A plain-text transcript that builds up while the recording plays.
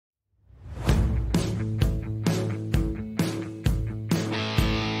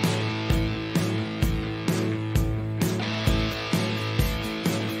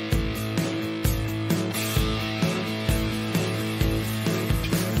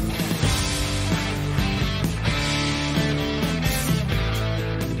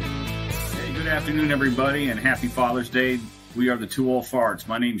afternoon, everybody, and happy Father's Day. We are the Two Old Farts.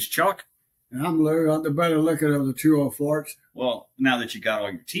 My name's Chuck. And I'm Lou. I'm the better looking of the two old farts. Well, now that you got all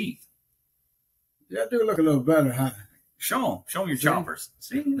your teeth. Yeah, I do look a little better, huh? Show them your choppers.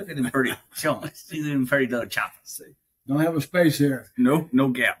 See, look at them pretty. Show them. See them pretty little choppers. See, don't have a space here. No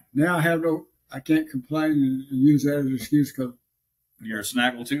gap. Now I can't complain and use that as an excuse because You're a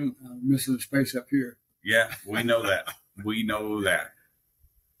snaggle too? I'm missing the space up here. Yeah, we know that. We know that.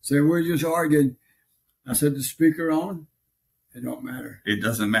 So we're just arguing. I said the speaker on. It don't matter. It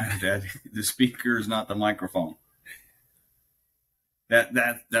doesn't matter, Dad. The speaker is not the microphone.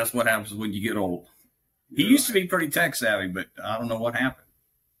 That's what happens when you get old. He used to be pretty tech savvy, but I don't know what happened.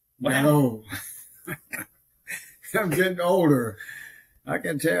 What happened? I'm getting older. I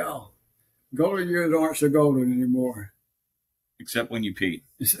can tell. Golden years aren't so golden anymore. Except when you pee.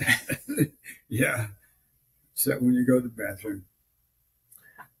 Yeah. Except when you go to the bathroom.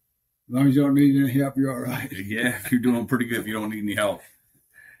 As long as you don't need any help, you're all right. Yeah, you're doing pretty good if you don't need any help.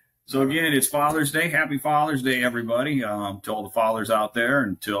 So again, it's Father's Day. Happy Father's Day, everybody. To all the fathers out there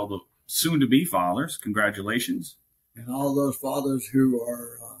and to all the soon-to-be fathers, congratulations. And all those fathers who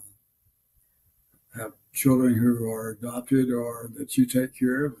are have children who are adopted or that you take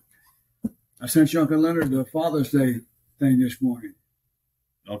care of. I sent your Uncle Leonard the Father's Day thing this morning.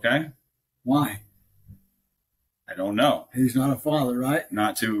 Okay. Why? I don't know. He's not a father, right?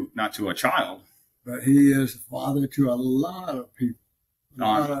 Not to a child. But he is a father to a lot of people.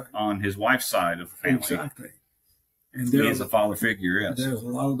 On his wife's side of the family. Exactly. And he is a father figure, yes. There's a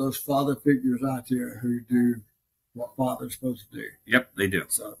lot of those father figures out there who do what fathers supposed to do. Yep, they do.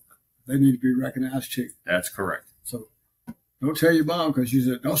 So they need to be recognized too. That's correct. So don't tell your mom because she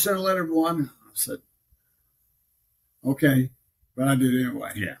said, don't send a letter to one. I said, okay, but I did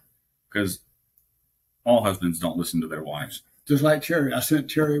anyway. Yeah, because all husbands don't listen to their wives. Just like Terry. I sent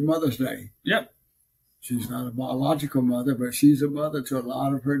Terry Mother's Day. Yep. She's not a biological mother, but she's a mother to a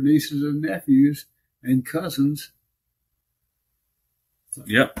lot of her nieces and nephews and cousins. So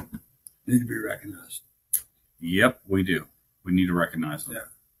yep. Need to be recognized. Yep, we do. We need to recognize them. Yeah.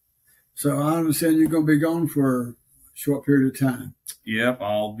 So I understand you're going to be gone for a short period of time. Yep,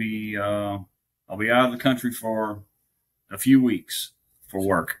 I'll be out of the country for a few weeks for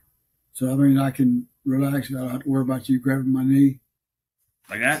work. So I mean, I can relax. I don't have to worry about you grabbing my knee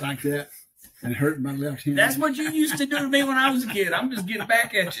like that, and hurting my left hand. That's what you used to do to me when I was a kid. I'm just getting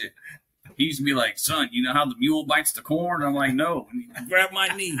back at you. He used to be like, son, you know how the mule bites the corn? I'm like, no. And he grabbed my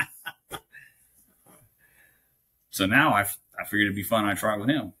knee. So now I figured it'd be fun. I try with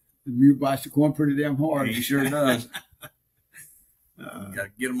him. The mule bites the corn pretty damn hard. He sure does. Got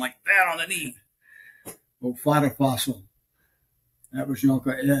to get him like that on the knee. Oh, fighter fossil. That was your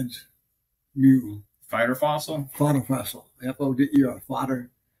Uncle Ed's mule. Fighter fossil? Fodder fossil. F-O-D-E-R. Fodder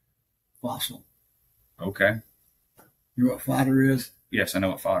fossil. Okay. You know what fodder is? Yes, I know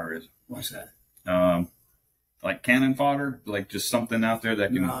what fodder is. What's that? Like cannon fodder? Like just something out there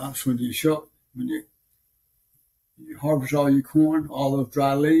that can... No, it's when you harvest all your corn, all those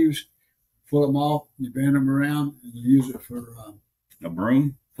dry leaves, pull them off, you bend them around, and you use it for... a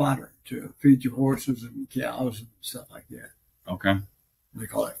broom? Fodder to feed your horses and cows and stuff like that. Okay. They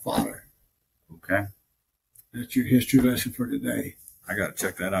call it fodder. Okay. That's your history lesson for today. I got to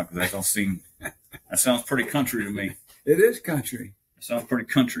check that out because that sounds pretty country to me. It is country. It sounds pretty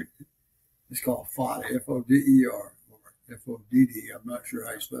country. It's called fodder, F-O-D-E-R or F-O-D-D. I'm not sure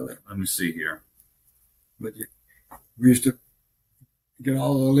how you spell it. Let me see here. But we used to get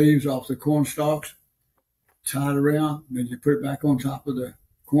all the leaves off the corn stalks, tie it around, then you put it back on top of the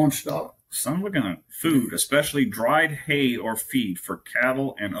corn stalk. So I'm looking at food, especially dried hay or feed for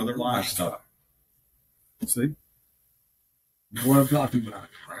cattle and other livestock. See? What I'm talking about.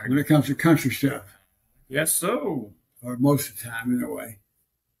 When it comes to country stuff. Yes, so. Or most of the time, anyway.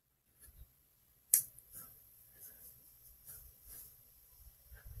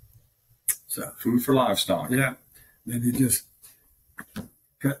 So food for livestock. Yeah. Then you just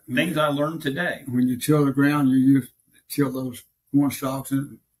cut things I learned today. When you till the ground, you till those corn stalks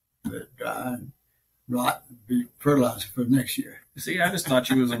and that dry and rot and be fertilizer for next year. See, I just thought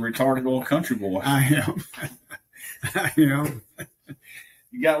you was a retarded old country boy. I am. I am.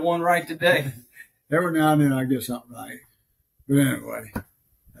 You got one right today. Every now and then I get something right. But anyway,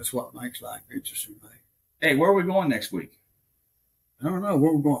 that's what makes life interesting, mate. Hey, where are we going next week? I don't know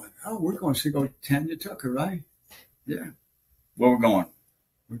where we're going. Oh, we're going to go to Tanya Tucker, right? Yeah. Where we're going?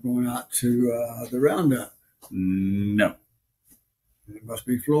 We're going out to the Roundup. No. It must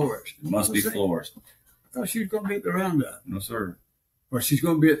be Flores. It must be Flores. Oh, she's going to be at the Roundup. No, sir. Or she's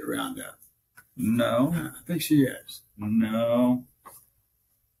going to be at the Roundup. No. I think she is. No.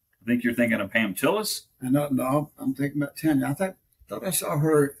 I think you're thinking of Pam Tillis. No, I'm thinking about Tanya. Thought I saw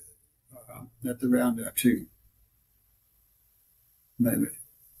her at the roundup too. Maybe.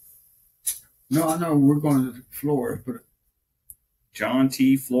 No, I know we're going to the floors, but John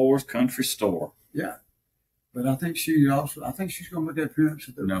T. Floors Country Store. yeah. But I think she's going to make that appearance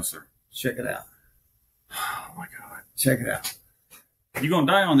at the. No, sir. Check it out. Oh my God. Check it out. You're gonna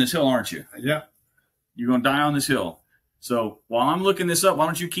die on this hill, aren't you? Yeah. You're gonna die on this hill. So while I'm looking this up, why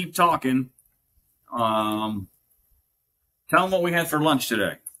don't you keep talking? Tell them what we had for lunch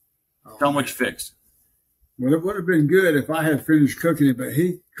today. Tell them what you fixed. Well, it would have been good if I had finished cooking it, but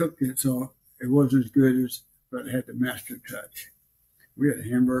he cooked it, so it wasn't as good as, but it had the master touch. We had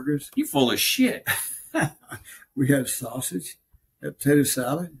hamburgers. You full of shit. We had sausage, had potato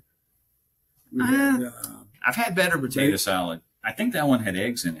salad. We had, I've had better potato salad. I think that one had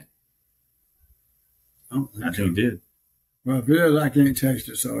eggs in it. I think it did. Well, if it is, I can't taste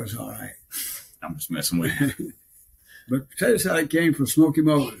it, so it's all right. I'm just messing with you. But potato salad came from Smoky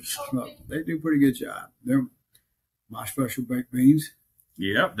Motors. They do a pretty good job. They're my special baked beans.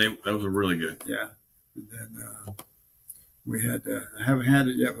 Yep, those are really good. Yeah. And then we had, I haven't had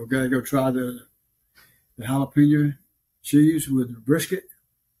it yet. We've got to go try the jalapeno cheese with the brisket.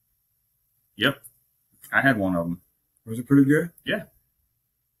 Yep. I had one of them. Was it pretty good? Yeah.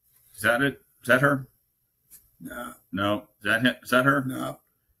 Is that it? Is that her? No. No. Is that her? No.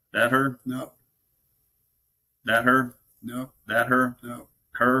 That her? No. That her? No. That her? No.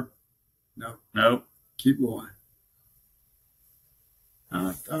 Her? No. No. Keep going.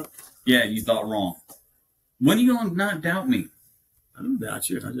 Yeah, you thought wrong. When are you going to not doubt me? I don't doubt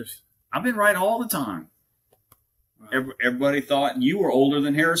you. I've been right all the time. Everybody thought you were older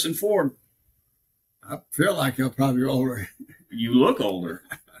than Harrison Ford. I feel like he'll probably be older. You look older,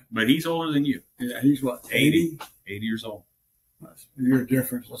 but he's older than you. Yeah, he's what, 80? 80 years old. A year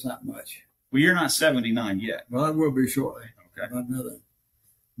difference. That's not much. Well, you're not 79 yet. Well, I will be shortly. Okay. About another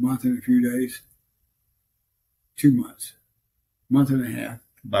month and a few days. 2 months. Month and a half.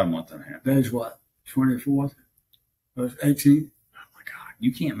 About a month and a half. Today's what? 24th? That's 18? Oh, my God.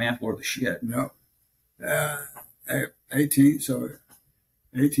 You can't math worth a shit. No. 18, so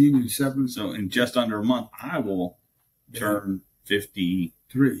 18 and 7. So in just under a month, I will turn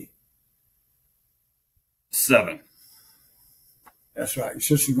 53. 7. That's right. Your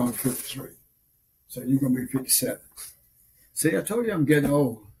sister's going to be 53. So you're going to be 57. See, I told you I'm getting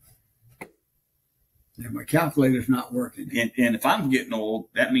old. And my calculator's not working. And if I'm getting old,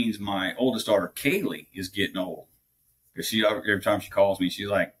 that means my oldest daughter, Kaylee, is getting old. Because every time she calls me, she's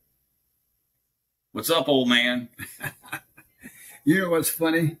like, "What's up, old man?" You know what's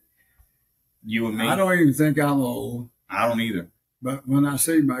funny? You and me. I don't even think I'm old. I don't either. But when I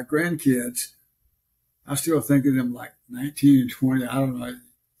see my grandkids, I still think of them like 19 and 20. I don't know.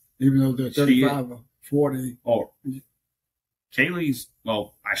 Even though they're 35 or 40. Oh, Kaylee's,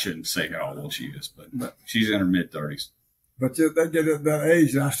 well, I shouldn't say how old she is, but she's in her mid-30s. But they get at that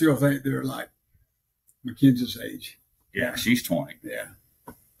age, and I still think they're like Mackenzie's age. Yeah, she's 20. Yeah.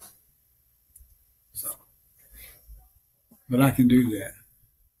 So, but I can do that.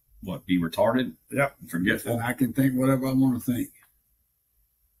 What, be retarded? Yep. Forgetful? And I can think whatever I want to think.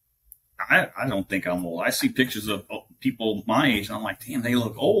 I don't think I'm old. I see pictures of people my age, and I'm like, damn, they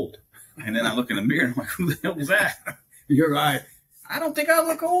look old. And then I look in the mirror, and I'm like, who the hell is that? You're right. I don't think I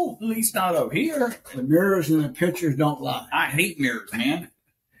look old, at least not up here. The mirrors and the pictures don't lie. I hate mirrors, man.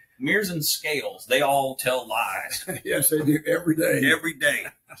 Mirrors and scales, they all tell lies. Yes, they do every day. Every day.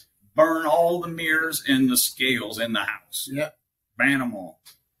 Burn all the mirrors and the scales in the house. Yep. Ban them all.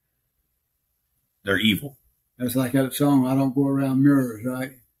 They're evil. That's like that song, I don't go around mirrors,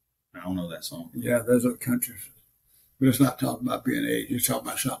 right? I don't know that song. Yeah, there's other countries. But it's not talking about being age. It's talking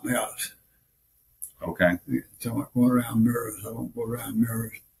about something else. Okay. It's talking about going around mirrors. I don't go around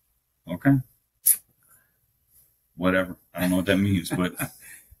mirrors. Okay. Whatever. I don't know what that means, but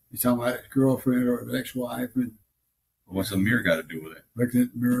You're talking about his girlfriend or his ex-wife and what's a mirror got to do with it? looking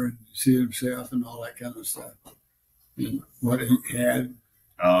at the mirror and seeing himself and all that kind of stuff. And what he had.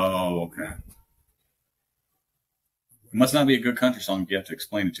 Oh, okay. It must not be a good country song if you have to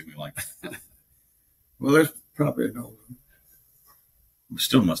explain it to me like that. Well, that's probably an old one. It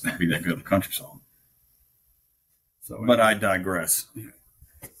still must not be that good of a country song. So, But I digress.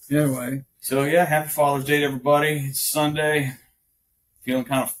 anyway, So, yeah, happy Father's Day to everybody. It's Sunday. Feeling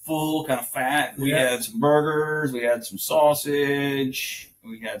kind of full, kind of fat. We had some burgers. We had some sausage.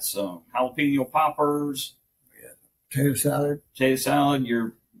 We had some jalapeno poppers. we had potato salad. Potato salad,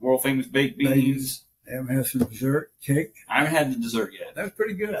 your world famous baked beans. And we had some dessert, cake. I haven't had the dessert yet. That was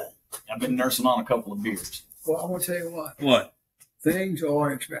pretty good. I've been nursing on a couple of beers. Well, I'm going to tell you what. What? things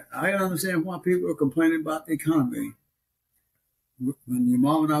are expensive. I understand why people are complaining about the economy. When your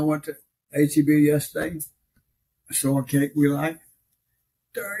mom and I went to HEB yesterday, I saw a cake we liked,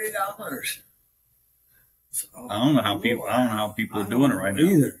 $30. So, I don't know how people are doing it right now.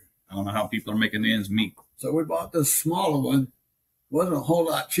 Either. I don't know how people are making ends meet. So we bought this smaller one. Wasn't a whole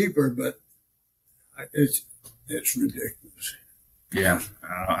lot cheaper, but it's ridiculous. Yeah,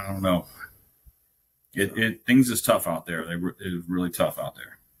 I don't know. Things is tough out there. It is really tough out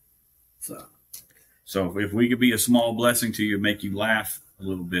there. So if we could be a small blessing to you, make you laugh a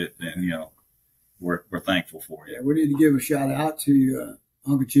little bit, then we're thankful for you. Yeah, we need to give a shout out to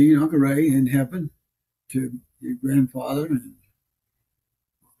Uncle Gene, Uncle Ray in heaven, to your grandfather and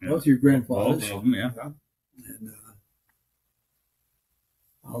both your grandfathers. Both of them, yeah. And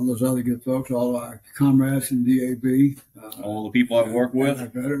all those other good folks, all our comrades in DAB. All the people I've worked with. Our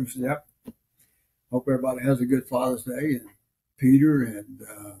veterans, yep. Hope everybody has a good Father's Day. And Peter and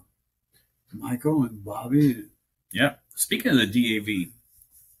Michael and Bobby. Yeah. Speaking of the DAV,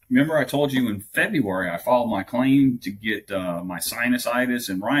 remember I told you in February I filed my claim to get my sinusitis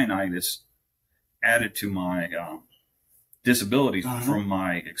and rhinitis added to my disabilities from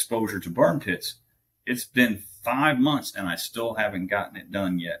my exposure to burn pits. It's been 5 months and I still haven't gotten it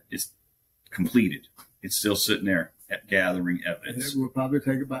done yet. It's completed. It's still sitting there at gathering evidence. It will probably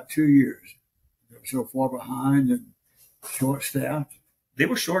take about 2 years. They're so far behind and short-staffed. They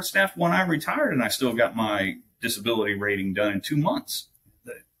were short-staffed when I retired, and I still got my disability rating done in 2 months.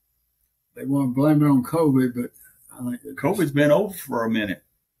 They want to blame it on COVID, but I think COVID's been over for a minute.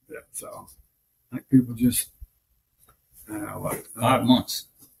 Yeah, so I think people just 5 months.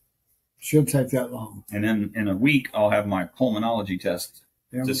 Shouldn't take that long. And then in a week, I'll have my pulmonology test.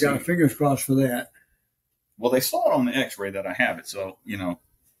 Yeah, we got our fingers crossed for that. Well, they saw it on the X-ray that I have it, so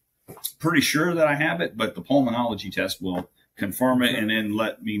pretty sure that I have it. But the pulmonology test will confirm it and then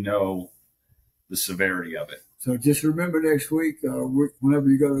let me know the severity of it. So just remember next week, whenever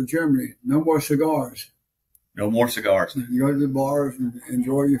you go to Germany, no more cigars. No more cigars. You go to the bars and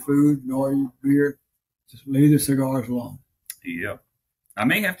enjoy your food, enjoy your beer. Just leave the cigars alone. Yep. I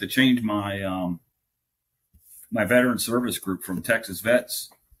may have to change my my veteran service group from Texas Vets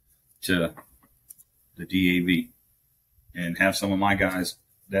to the DAV and have some of my guys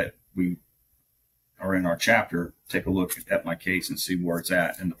that we are in our chapter take a look at my case and see where it's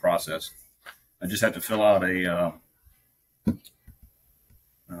at in the process. I just have to fill out a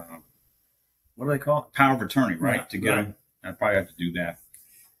what do they call it? Power of attorney, right? To get them. I probably have to do that.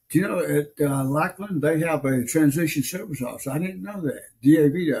 Do you know at Lackland they have a transition service office? I didn't know that.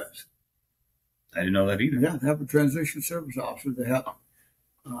 DAV does. I didn't know that either. Yeah, they have a transition service officer to help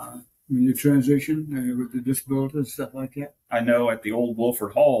when you transition with the disabilities and stuff like that. I know at the old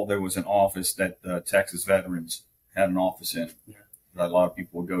Wilford Hall there was an office that Texas veterans had an office in that a lot of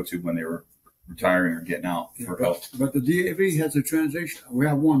people would go to when they were retiring or getting out for help. But the DAV has a transition. We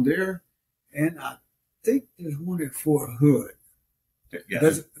have one there, and I think there's one at Fort Hood. Yeah,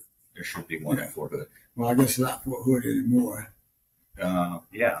 there should be one at Fort Hood. Well, I guess it's not Fort Hood anymore. Yeah,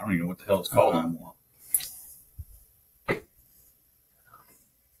 I don't even know what the hell it's called anymore.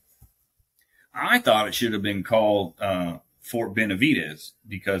 I thought it should have been called Fort Benavides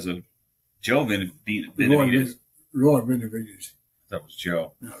because of Joe Benavides. Roy Benavides. That was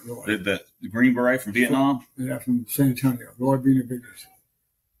Joe. No, Roy. The Green Beret from Vietnam? Yeah, from San Antonio. Roy Benavides.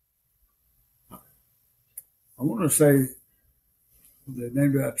 I want to say they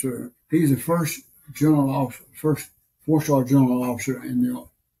named it after. He's the first general officer, first 4-star general officer in the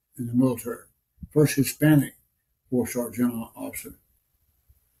military, first Hispanic 4-star general officer.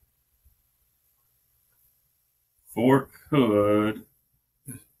 Fort Hood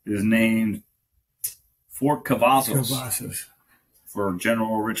is named Fort Cavazos. For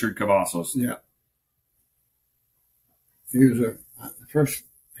General Richard Cavazos. Yeah. He was the first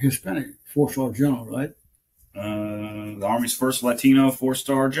Hispanic 4-star general, right? The Army's first Latino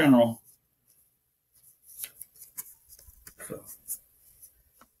 4-star general. So,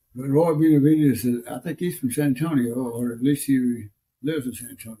 but Roy Benavides, I think he's from San Antonio, or at least he lives in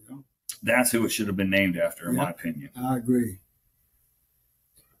San Antonio. That's who it should have been named after, in my opinion. I agree.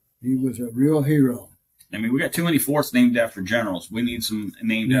 He was a real hero. I mean, we got too many forts named after generals. We need some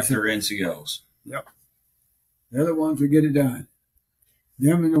named after NCOs. Yep. They're the ones who get it done.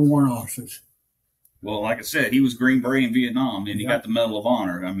 Them and the warrant officers. Well, like I said, he was Green Beret in Vietnam, and he got the Medal of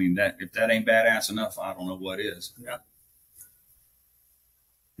Honor. I mean, if that ain't badass enough, I don't know what is. Yeah.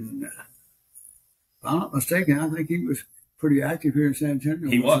 And, if I'm not mistaken, I think he was pretty active here in San Antonio.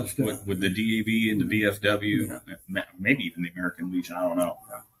 He was with the DAV and the VFW, maybe even the American Legion. I don't know.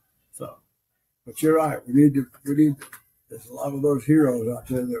 Yeah. So, but you're right. We need there's a lot of those heroes out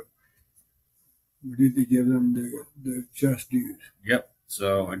there that we need to give them the just dues. Yep.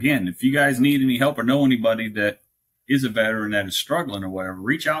 So again, if you guys need any help or know anybody that is a veteran that is struggling or whatever,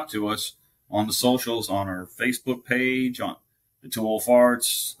 reach out to us on the socials, on our Facebook page, on the 20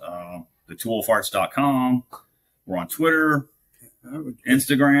 Farts, the 20farts.com. We're on Twitter,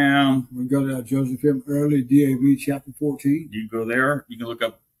 Instagram. We go to Joseph M. Early, DAV chapter 14. You go there. You can look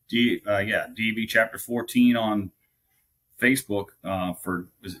up DAV chapter 14 on Facebook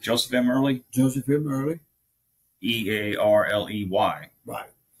is it Joseph M. Early? Joseph M. Early. EARLEY. Right.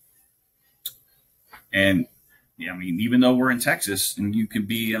 And yeah, I mean, even though we're in Texas and you can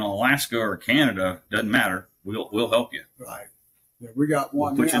be in Alaska or Canada, doesn't matter. We'll help you. Right. Yeah, we got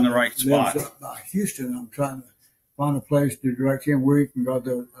one. We'll put you in the right spot. Lives up by Houston. I'm trying to find a place to direct him where he can go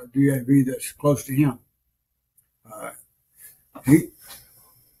to a DAV that's close to him.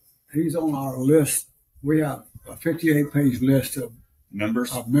 He's on our list. We have a 58-page list of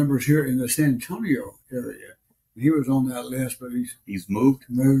members here in the San Antonio area. He was on that list, but he's moved,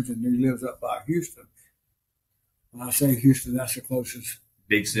 and he lives up by Houston. When I say Houston, that's the closest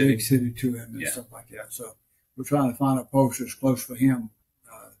big city to him and stuff like that. So we're trying to find a post that's close for him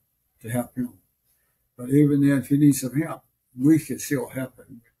to help him. But even then, if he needs some help, we could still help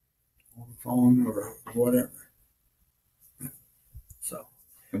him on the phone or whatever. So,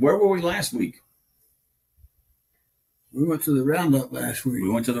 and where were we last week? We went to the roundup last week. We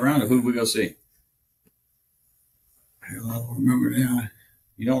went to the roundup. Who did we go see? Hell, I don't remember now.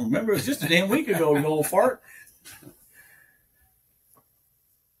 You don't remember? It was just a damn week ago, you old fart.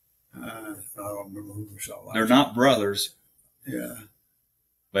 I don't remember who we saw. They're not brothers. Yeah.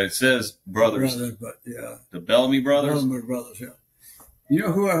 But it says brothers. But yeah. The Bellamy brothers? Bellamy brothers, yeah. You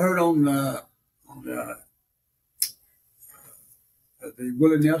know who I heard on the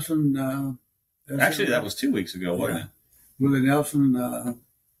Willie Nelson? Actually, that was 2 weeks ago, wasn't it? Willie Nelson,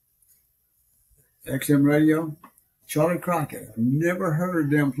 XM Radio. Charlie Crockett. I've never heard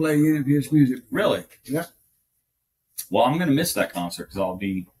them play any of his music. Really? Yeah. Well, I'm going to miss that concert because I'll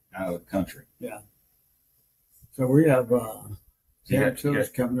be out of the country. Yeah. So we have Pam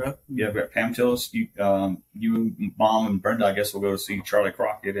Tillis coming up. Yeah, we've got Pam Tillis. You, Mom, and Brenda, I guess, will go to see Charlie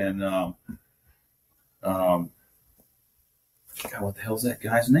Crockett and God, what the hell's that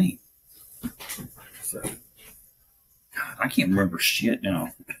guy's name? So, God, I can't remember shit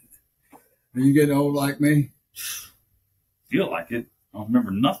now. Are you getting old like me? Feel like it. I don't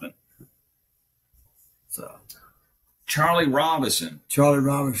remember nothing. So, Charlie Robinson,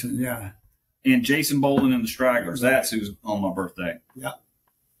 yeah. and Jason Bolden and the Stragglers. That's who's on my birthday. Yeah.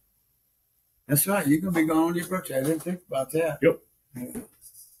 That's right. You're going to be going on your birthday. I didn't think about that. Yep. Yeah.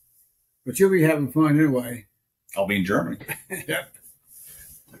 But you'll be having fun anyway. I'll be in Germany. Yeah.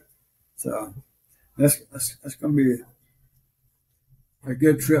 So that's going to be a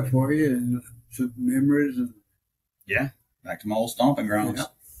good trip for you and some memories. And yeah, back to my old stomping grounds. Yeah.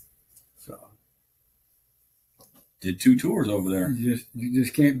 So did 2 tours over there. You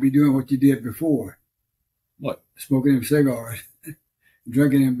just can't be doing what you did before. What? Smoking them cigars,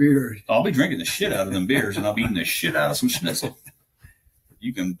 drinking them beers. I'll be drinking the shit out of them beers, and I'll be eating the shit out of some schnitzel.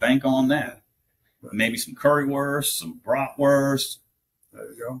 You can bank on that. Maybe some currywurst, some bratwurst. There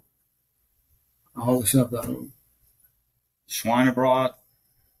you go. All the stuff that Schweinebraten,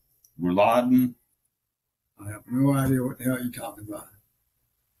 rouladen. I have no idea what the hell you're talking about.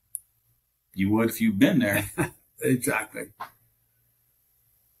 You would if you've been there. Exactly.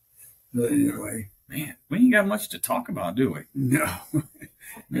 But anyway. Man, we ain't got much to talk about, do we? No.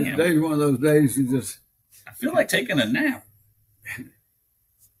 Man, Today's one of those days you just... I feel like taking a nap.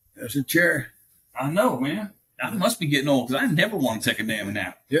 There's a chair. I know, man. I must be getting old because I never want to take a damn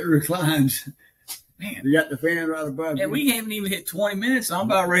nap. It reclines. Man. You got the fan right above you. Yeah, we haven't even hit 20 minutes. I'm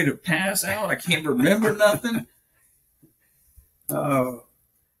about ready to pass out. I can't remember nothing. Oh.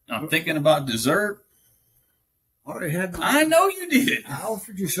 I'm thinking about dessert. Already had I know you did. I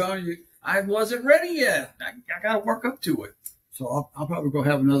offered you some. I wasn't ready yet. I got to work up to it. So I'll probably go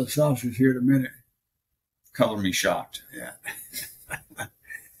have another sausage here in a minute. Color me shocked. Yeah.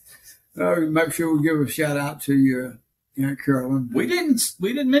 Make sure we give a shout out to your Aunt Carolyn. We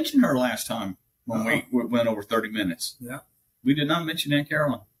didn't mention her last time when we went over 30 minutes. Yeah. We did not mention Aunt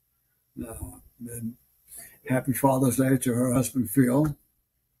Carolyn. No. Then happy Father's Day to her husband Phil.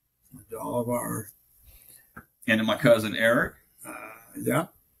 To all of our. And to my cousin Eric. Yeah.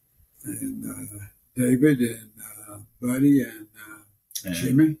 And David and Buddy and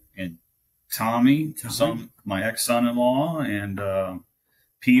Jimmy. And Tommy. My ex-son-in-law, and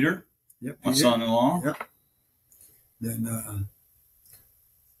Peter. Yep, my son-in-law. Yep. Then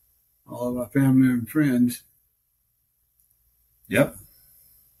all of our family and friends. Yep.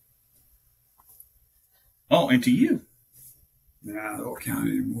 Oh, and to you. Nah, I don't count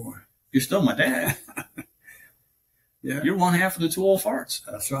anymore. You're still my dad. Yeah. You're one half of the two old farts.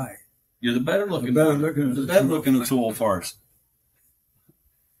 That's right. You're the better looking. The better looking of the the better two looking old of two old farts.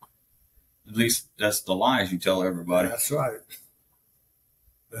 At least that's the lies you tell everybody. That's right.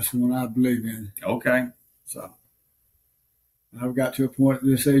 That's the one I believe in. Okay. So I've got to a point at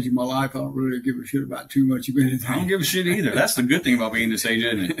this age of my life, I don't really give a shit about too much of anything. I don't give a shit either. That's the good thing about being this age,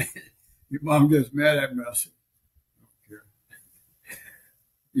 isn't it? Your mom gets mad at me. I say, I don't care.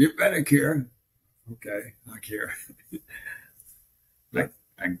 You better care. Okay, I care.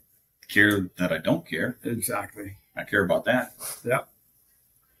 I care that I don't care. Exactly. I care about that. Yep.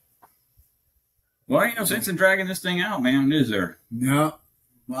 Well, ain't no sense in dragging this thing out, man, is there? No.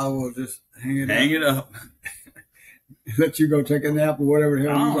 Might as well just hang it up. Let you go take a nap or whatever the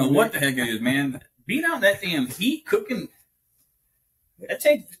I hell. don't know what the heck it is, man. Being out in that damn heat cooking,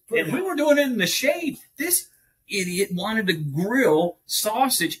 and we were doing it in the shade. This idiot wanted to grill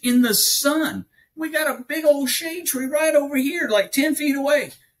sausage in the sun. We got a big old shade tree right over here, like 10 feet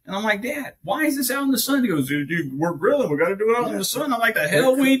away. And I'm like, Dad, why is this out in the sun? He goes, dude, we're grilling. We got to do it out in the sun. I'm like, the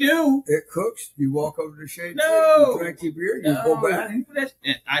hell we do. It cooks. You walk over to the shade tree, No. you drink your beer, you go back.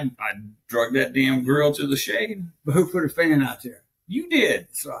 I drug that damn grill to the shade. But who put a fan out there? You did.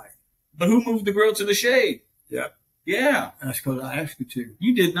 That's right. But who moved the grill to the shade? Yep. Yeah. That's because I asked you to.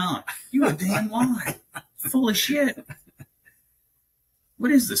 You did not. You a damn lie. Full of shit.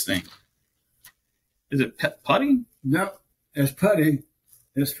 What is this thing? Is it putty? No. As putty,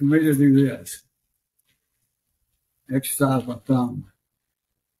 it's for me to do this. Exercise my thumb.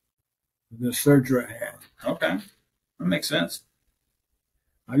 The surgery I had. Okay. That makes sense.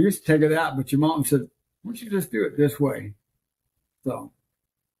 I used to take it out, but your mom said, why don't you just do it this way? So.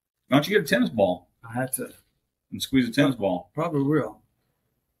 Why don't you get a tennis ball? I had to. And squeeze a tennis ball. Probably will.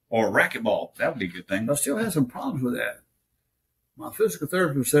 Or a racquetball. That would be a good thing. I still have some problems with that. My physical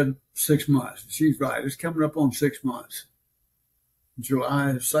therapist said 6 months. She's right. It's coming up on 6 months.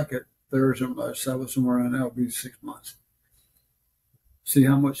 July 2nd, 3rd, 7th, somewhere around there will be 6 months. See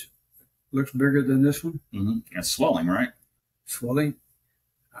how much looks bigger than this one? Mm-hmm. It's swelling, right? Swelling.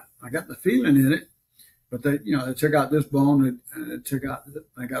 I got the feeling in it, but they took out this bone and they took out.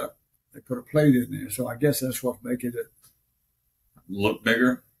 They put a plate in there, so I guess that's what's making it look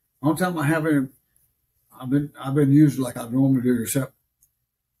bigger. Only time I haven't, I've been used like I normally do, except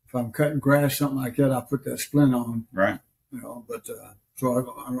if I'm cutting grass, something like that, I put that splint on. Right. But so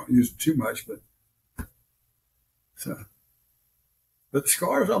I don't use it too much, but the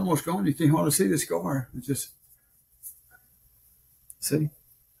scar is almost gone. You can hardly see the scar. It's just see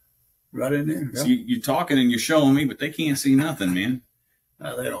right in there. So you're talking and you're showing me, but they can't see nothing, man.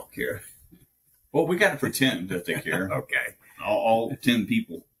 They don't care. Well, we got to pretend that they care. Okay. All 10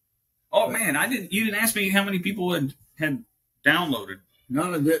 people. Oh man, you didn't ask me how many people had downloaded.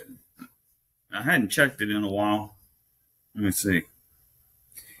 None of it. I hadn't checked it in a while. Let me see.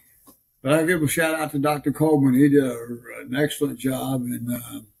 But I give a shout out to Dr. Coleman. He did an excellent job.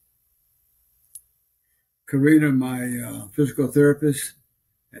 And Karina, my physical therapist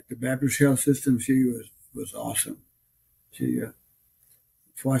at the Baptist Health System, she was awesome. She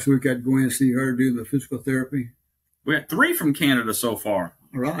twice a week I'd go in and see her do the physical therapy. We had 3 from Canada so far.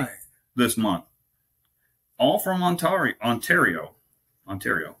 Right. This month. All from Ontario.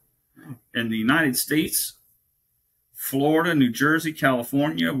 In the United States, Florida, New Jersey,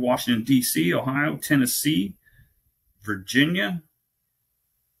 California, Washington, D.C., Ohio, Tennessee, Virginia.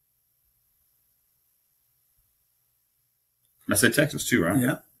 I said Texas too, right?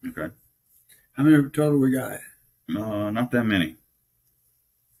 Yeah. Okay. How many total we got? Not that many.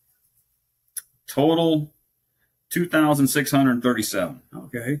 Total 2,637.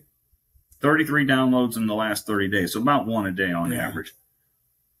 Okay. 33 downloads in the last 30 days, so about 1 a day on average.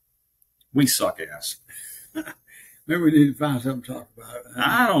 We suck ass. Maybe we need to find something to talk about.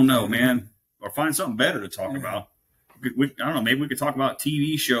 I don't know, man. Or find something better to talk about. I don't know, maybe we could talk about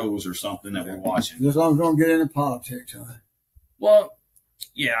TV shows or something that we're watching. As long as we don't get into politics, huh? Well,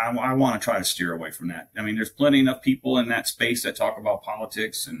 yeah, I want to try to steer away from that. I mean, there's plenty enough people in that space that talk about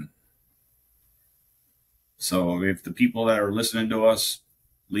politics, and so if the people that are listening to us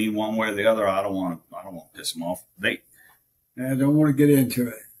lean one way or the other, I don't want to piss them off. I don't want to get into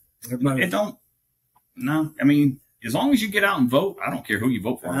it. It don't. No, I mean, as long as you get out and vote, I don't care who you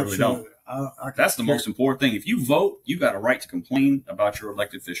vote for. I really don't. That's the most important thing. If you vote, you got a right to complain about your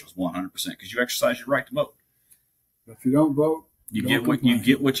elected officials 100% because you exercise your right to vote. If you don't vote, you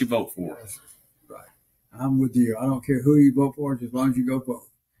get what you vote for. Yes. Right. I'm with you. I don't care who you vote for, as long as you go vote.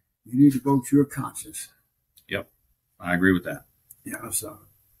 You need to vote your conscience. Yep, I agree with that. Yeah, so.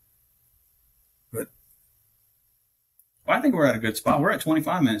 Well, I think we're at a good spot. We're at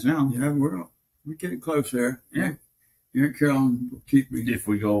 25 minutes now. Yeah, we're getting close there. Yeah. You and Carolyn will keep me. If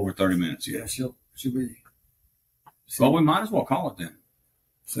we go over 30 minutes, Yeah, she'll be. Well, we might as well call it then.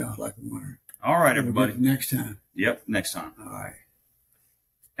 Sounds like a winner. All right, everybody. Next time. Yep, next time. All right.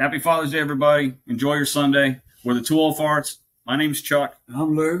 Happy Father's Day, everybody. Enjoy your Sunday. We're the 2 Old Farts. My name's Chuck.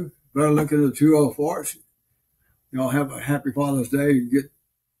 I'm Lou. Better look at the 2 Old Farts. Y'all have a happy Father's Day.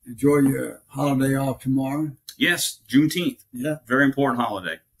 Enjoy your holiday off tomorrow. Yes, Juneteenth. Yeah. Very important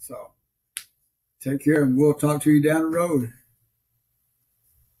holiday. So take care, and we'll talk to you down the road.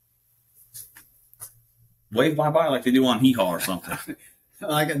 Wave bye-bye like they do on Hee Haw or something.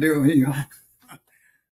 I can do it.